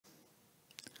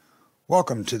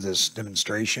Welcome to this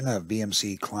demonstration of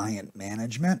BMC Client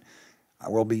Management. I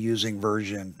will be using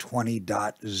version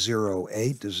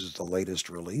 20.08. This is the latest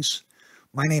release.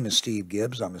 My name is Steve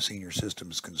Gibbs. I'm a Senior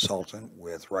Systems Consultant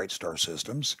with Rightstar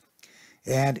Systems.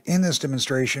 And in this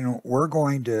demonstration, we're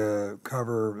going to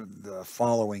cover the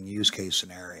following use case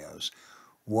scenarios.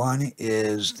 One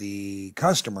is the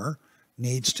customer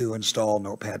needs to install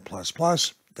Notepad++,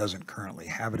 doesn't currently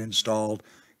have it installed.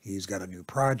 He's got a new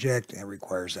project and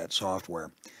requires that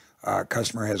software.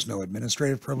 Customer has no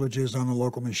administrative privileges on the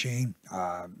local machine.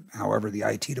 However, the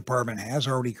IT department has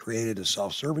already created a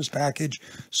self-service package.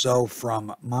 So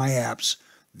from My Apps,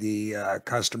 the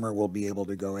customer will be able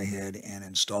to go ahead and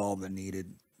install the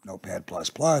needed Notepad++.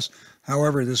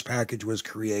 However, this package was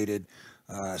created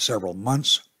several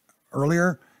months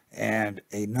earlier, and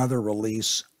another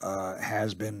release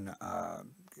has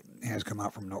come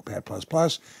out from Notepad++,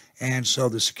 and so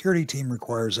the security team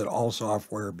requires that all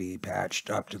software be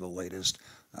patched up to the latest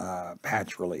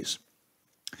patch release.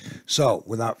 So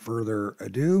without further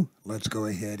ado, let's go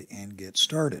ahead and get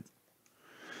started.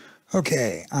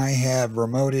 Okay, I have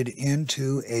remoted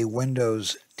into a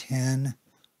Windows 10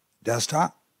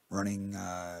 desktop running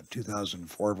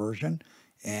 2004 version,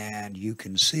 and you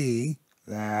can see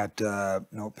that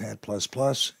Notepad++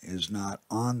 is not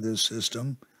on this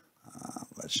system.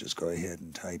 Let's just go ahead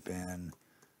and type in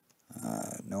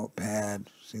Notepad.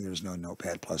 See, there's no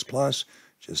Notepad++,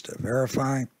 just to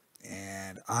verify.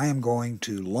 And I am going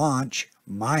to launch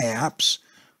My Apps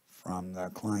from the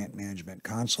Client Management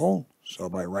Console. So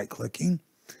by right-clicking,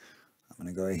 I'm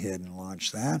going to go ahead and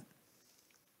launch that.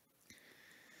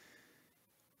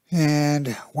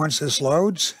 And once this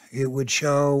loads, it would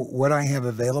show what I have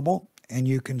available. And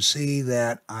you can see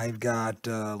that I've got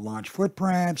launch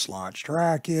footprints, launch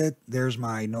trackit. There's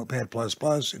my Notepad++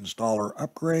 installer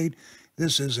upgrade.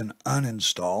 This is an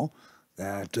uninstall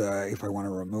that if I want to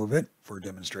remove it for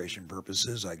demonstration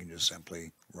purposes, I can just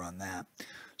simply run that.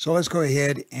 So let's go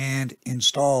ahead and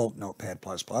install Notepad++.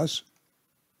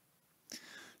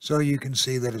 So you can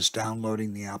see that it's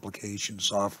downloading the application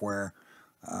software.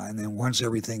 And then once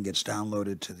everything gets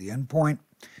downloaded to the endpoint,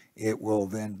 it will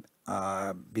then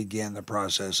begin the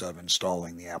process of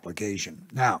installing the application.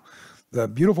 Now, the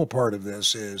beautiful part of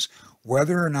this is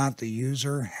whether or not the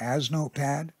user has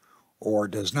Notepad or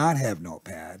does not have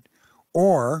Notepad,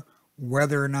 or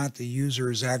whether or not the user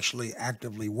is actually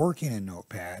actively working in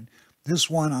Notepad, this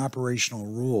one operational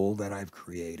rule that I've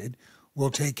created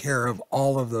will take care of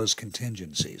all of those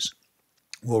contingencies.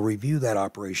 We'll review that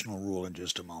operational rule in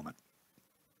just a moment.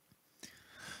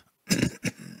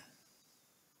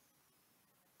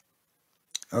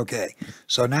 Okay,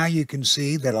 so now you can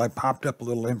see that I popped up a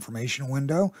little information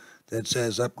window that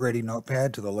says upgrading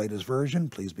Notepad to the latest version.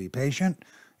 Please be patient.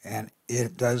 And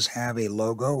it does have a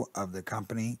logo of the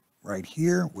company right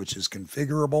here, which is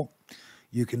configurable.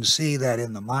 You can see that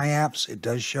in the My Apps, it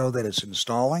does show that it's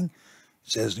installing.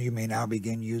 It says you may now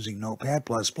begin using Notepad++.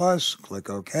 Click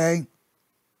OK.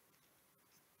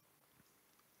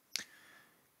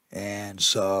 And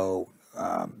so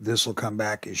this will come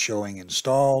back as showing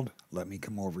installed. Let me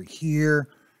come over here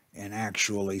and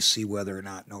actually see whether or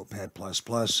not Notepad++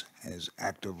 is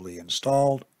actively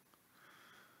installed.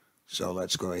 So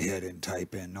let's go ahead and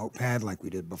type in Notepad like we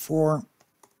did before.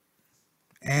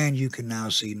 And you can now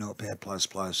see Notepad++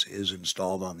 is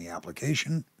installed on the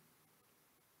application.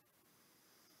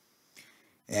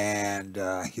 And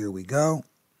here we go.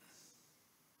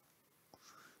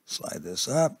 Slide this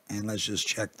up and let's just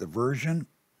check the version.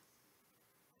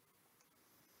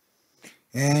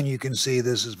 And you can see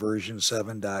this is version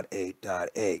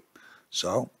 7.8.8.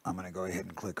 So I'm going to go ahead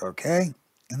and click OK.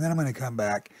 And then I'm going to come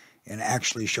back and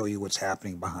actually show you what's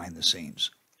happening behind the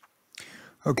scenes.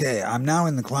 Okay, I'm now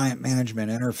in the client management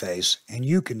interface, and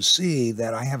you can see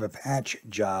that I have a patch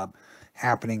job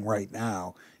happening right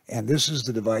now. And this is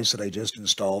the device that I just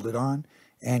installed it on.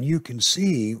 And you can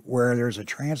see where there's a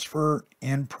transfer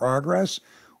in progress,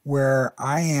 where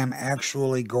I am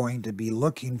actually going to be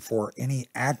looking for any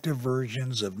active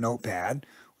versions of Notepad.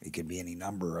 It can be any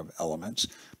number of elements,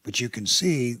 but you can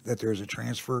see that there's a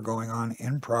transfer going on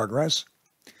in progress.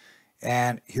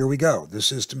 And here we go. The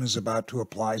system is about to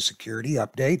apply security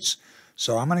updates.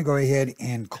 So I'm going to go ahead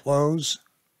and close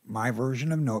my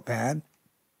version of Notepad.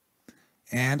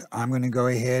 And I'm going to go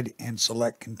ahead and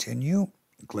select Continue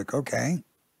and click OK.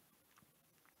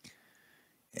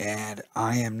 And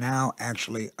I am now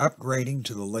actually upgrading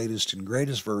to the latest and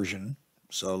greatest version.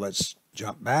 So let's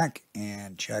jump back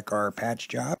and check our patch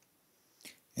job.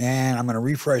 And I'm going to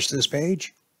refresh this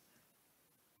page.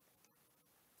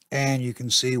 And you can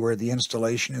see where the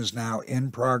installation is now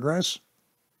in progress.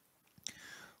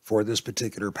 for this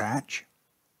particular patch.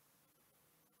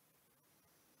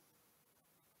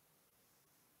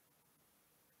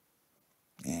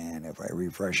 And if I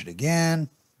refresh it again,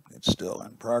 it's still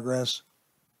in progress.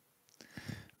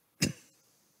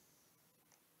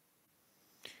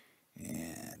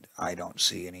 And I don't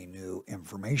see any new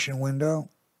information window.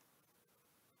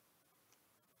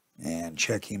 And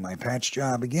checking my patch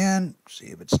job again, see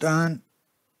if it's done.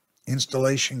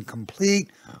 Installation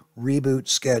complete, reboot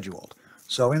scheduled.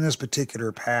 So in this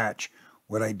particular patch,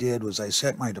 what I did was I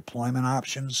set my deployment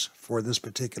options for this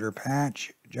particular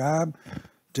patch job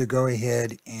to go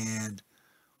ahead and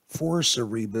force a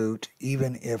reboot,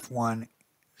 even if one,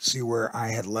 see where I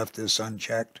had left this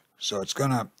unchecked. So it's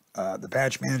going to, the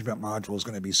patch management module is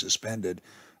going to be suspended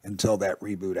until that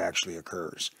reboot actually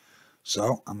occurs.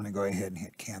 So I'm going to go ahead and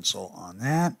hit cancel on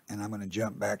that, and I'm going to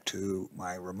jump back to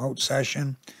my remote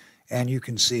session, and you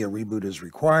can see a reboot is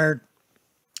required.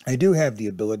 I do have the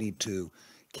ability to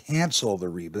cancel the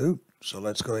reboot, so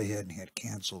let's go ahead and hit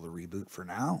cancel the reboot for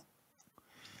now.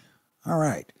 All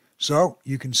right, so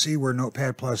you can see where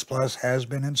Notepad++ has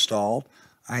been installed.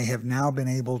 I have now been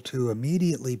able to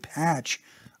immediately patch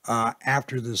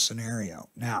after this scenario.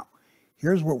 Now,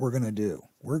 here's what we're going to do.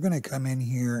 We're going to come in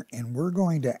here and we're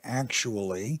going to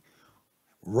actually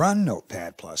run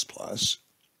Notepad++.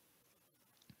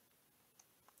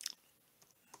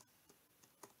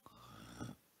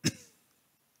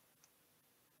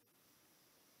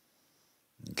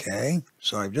 Okay,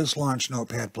 so I've just launched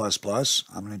Notepad++.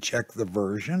 I'm going to check the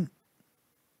version.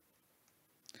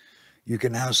 You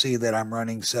can now see that I'm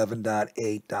running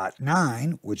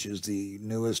 7.8.9, which is the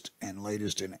newest and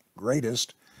latest and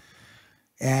greatest.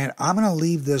 And I'm going to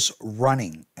leave this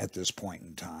running at this point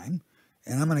in time.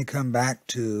 And I'm going to come back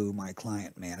to my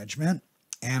client management.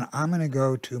 And I'm going to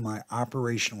go to my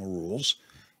operational rules.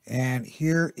 And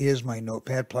here is my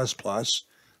Notepad++.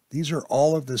 These are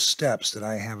all of the steps that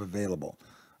I have available.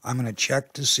 I'm going to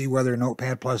check to see whether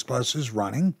Notepad++ is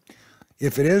running.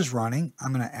 If it is running,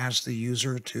 I'm going to ask the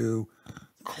user to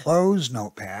close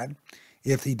Notepad.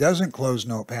 If he doesn't close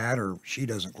Notepad, or she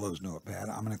doesn't close Notepad,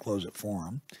 I'm going to close it for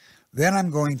him. Then I'm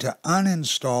going to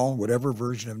uninstall whatever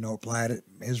version of Notepad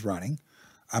is running.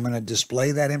 I'm going to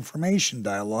display that information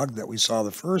dialog that we saw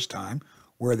the first time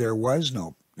where there was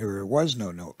no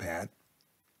Notepad.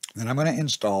 Then I'm going to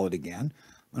install it again.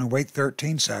 I'm going to wait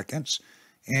 13 seconds.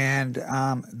 And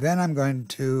then I'm going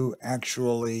to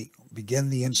actually begin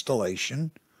the installation.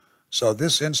 So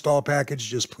this install package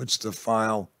just puts the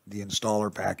file, the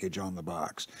installer package on the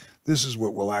box. This is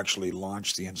what will actually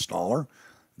launch the installer.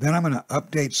 Then I'm going to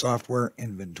update software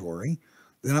inventory.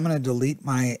 Then I'm going to delete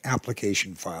my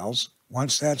application files.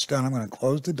 Once that's done, I'm going to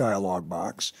close the dialog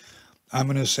box. I'm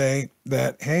going to say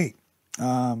that, hey,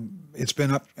 it's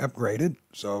been upgraded.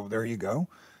 So there you go.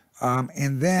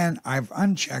 And then I've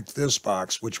unchecked this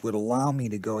box, which would allow me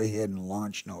to go ahead and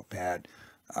launch Notepad,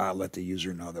 let the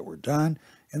user know that we're done.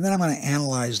 And then I'm going to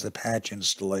analyze the patch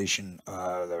installation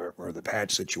or the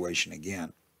patch situation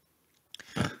again.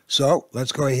 So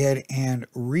let's go ahead and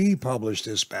republish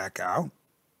this back out.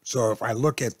 So if I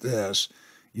look at this,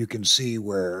 you can see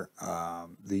where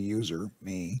the user,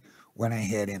 me, went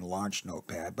ahead and launched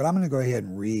Notepad. But I'm going to go ahead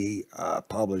and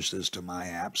republish this to my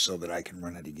app so that I can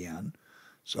run it again.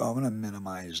 So I'm going to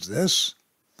minimize this.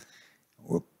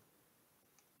 Whoop.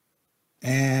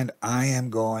 And I am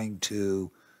going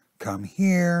to come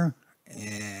here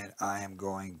and I am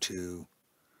going to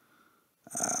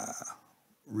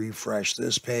refresh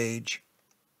this page.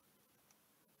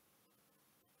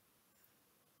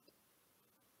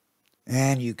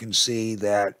 And you can see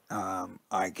that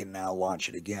I can now launch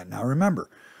it again. Now remember,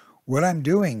 what I'm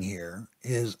doing here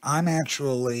is I'm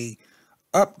actually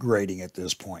upgrading at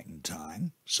this point in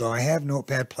time. So I have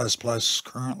Notepad++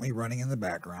 currently running in the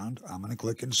background. I'm going to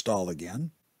click install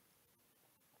again.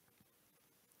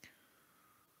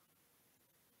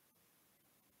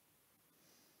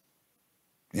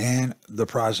 And the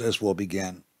process will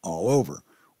begin all over,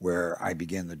 where I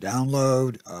begin the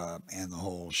download and the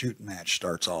whole shoot and match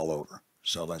starts all over.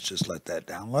 So let's just let that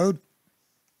download.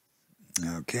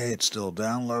 Okay, it's still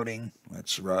downloading.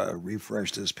 Let's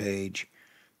refresh this page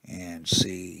and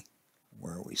see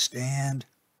where we stand.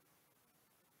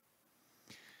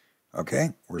 Okay,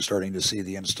 we're starting to see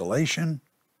the installation.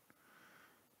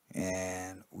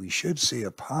 And we should see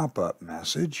a pop-up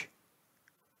message.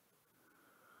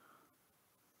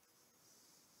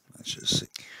 Let's just see.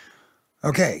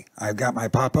 Okay, I've got my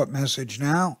pop-up message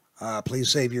now.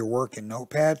 Please save your work in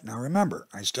Notepad. Now remember,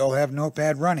 I still have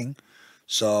Notepad running.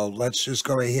 So let's just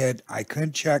go ahead. I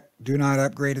could check do not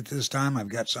upgrade at this time. I've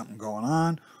got something going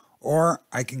on. Or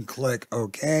I can click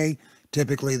OK,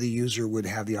 typically the user would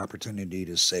have the opportunity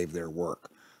to save their work.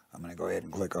 I'm going to go ahead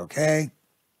and click OK.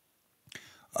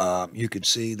 You could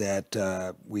see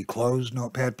that we closed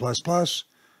Notepad++,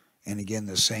 and again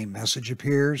the same message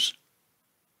appears.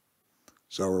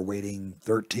 So we're waiting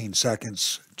 13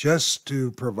 seconds just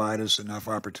to provide us enough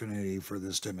opportunity for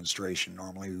this demonstration.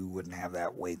 Normally we wouldn't have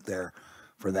that wait there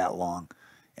for that long.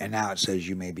 And now it says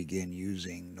you may begin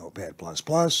using Notepad++.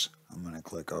 I'm going to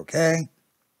click OK.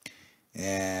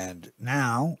 And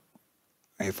now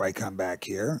if I come back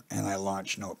here and I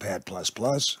launch Notepad++,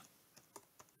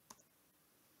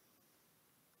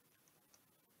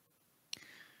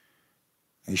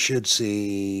 you should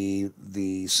see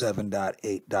the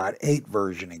 7.8.8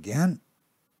 version again.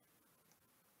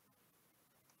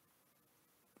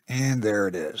 And there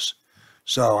it is.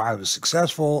 So I was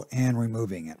successful in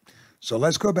removing it. So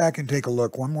let's go back and take a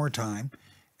look one more time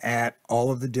at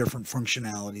all of the different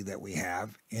functionality that we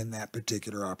have in that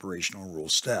particular operational rule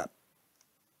step.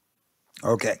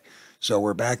 Okay, so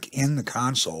we're back in the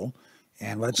console,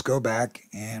 and let's go back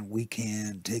and we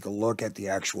can take a look at the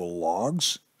actual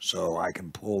logs. So I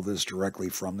can pull this directly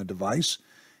from the device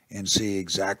and see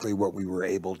exactly what we were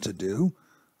able to do.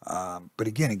 But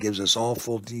again, it gives us all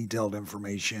full detailed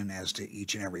information as to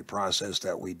each and every process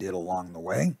that we did along the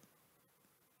way.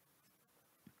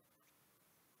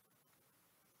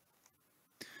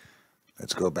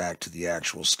 Let's go back to the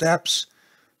actual steps.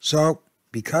 So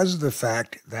because of the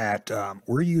fact that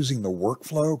we're using the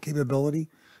workflow capability,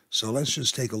 so let's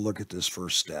just take a look at this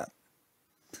first step.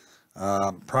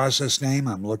 Process name,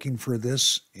 I'm looking for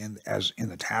this in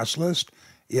the task list.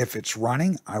 If it's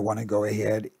running, I want to go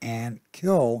ahead and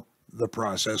kill the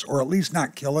process, or at least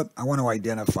not kill it. I want to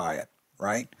identify it,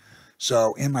 right?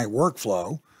 So in my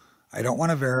workflow, I don't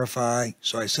want to verify.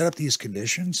 So I set up these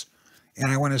conditions,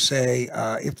 and I want to say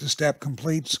if the step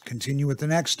completes, continue with the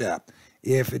next step.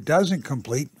 If it doesn't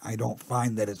complete, I don't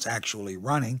find that it's actually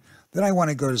running, then I want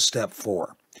to go to step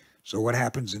 4. So what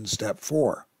happens in step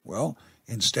 4? Well,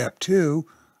 in step 2,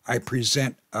 I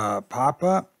present a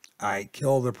pop-up, I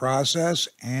kill the process,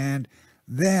 and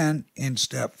then in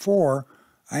step 4,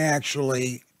 I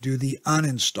actually do the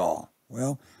uninstall.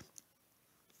 Well,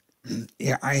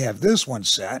 yeah, I have this one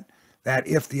set that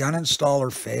if the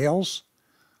uninstaller fails,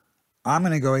 I'm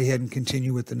going to go ahead and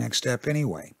continue with the next step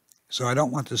anyway. So I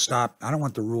don't want to stop. I don't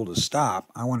want the rule to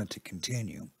stop. I want it to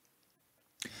continue.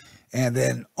 And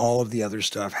then all of the other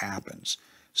stuff happens.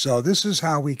 So this is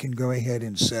how we can go ahead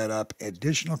and set up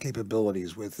additional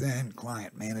capabilities within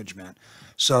client management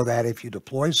so that if you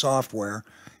deploy software,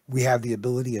 we have the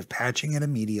ability of patching it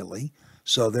immediately.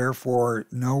 So therefore,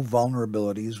 no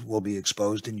vulnerabilities will be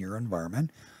exposed in your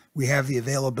environment. We have the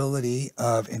availability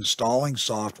of installing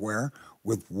software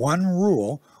with one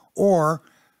rule or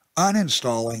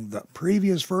uninstalling the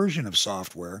previous version of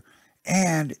software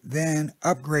and then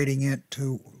upgrading it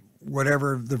to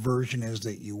whatever the version is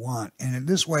that you want. And in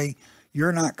this way,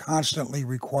 you're not constantly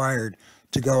required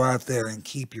to go out there and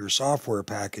keep your software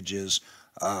packages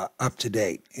up to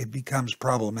date. It becomes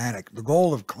problematic. The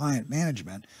goal of client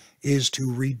management is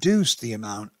to reduce the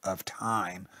amount of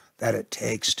time that it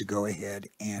takes to go ahead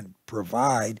and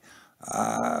provide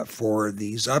for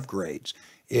these upgrades.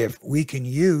 If we can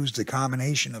use the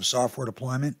combination of software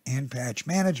deployment and patch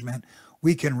management,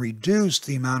 we can reduce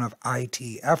the amount of IT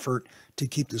effort to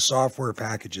keep the software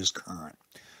packages current.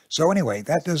 So anyway,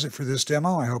 that does it for this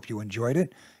demo. I hope you enjoyed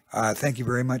it. Thank you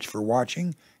very much for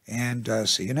watching, and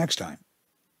see you next time.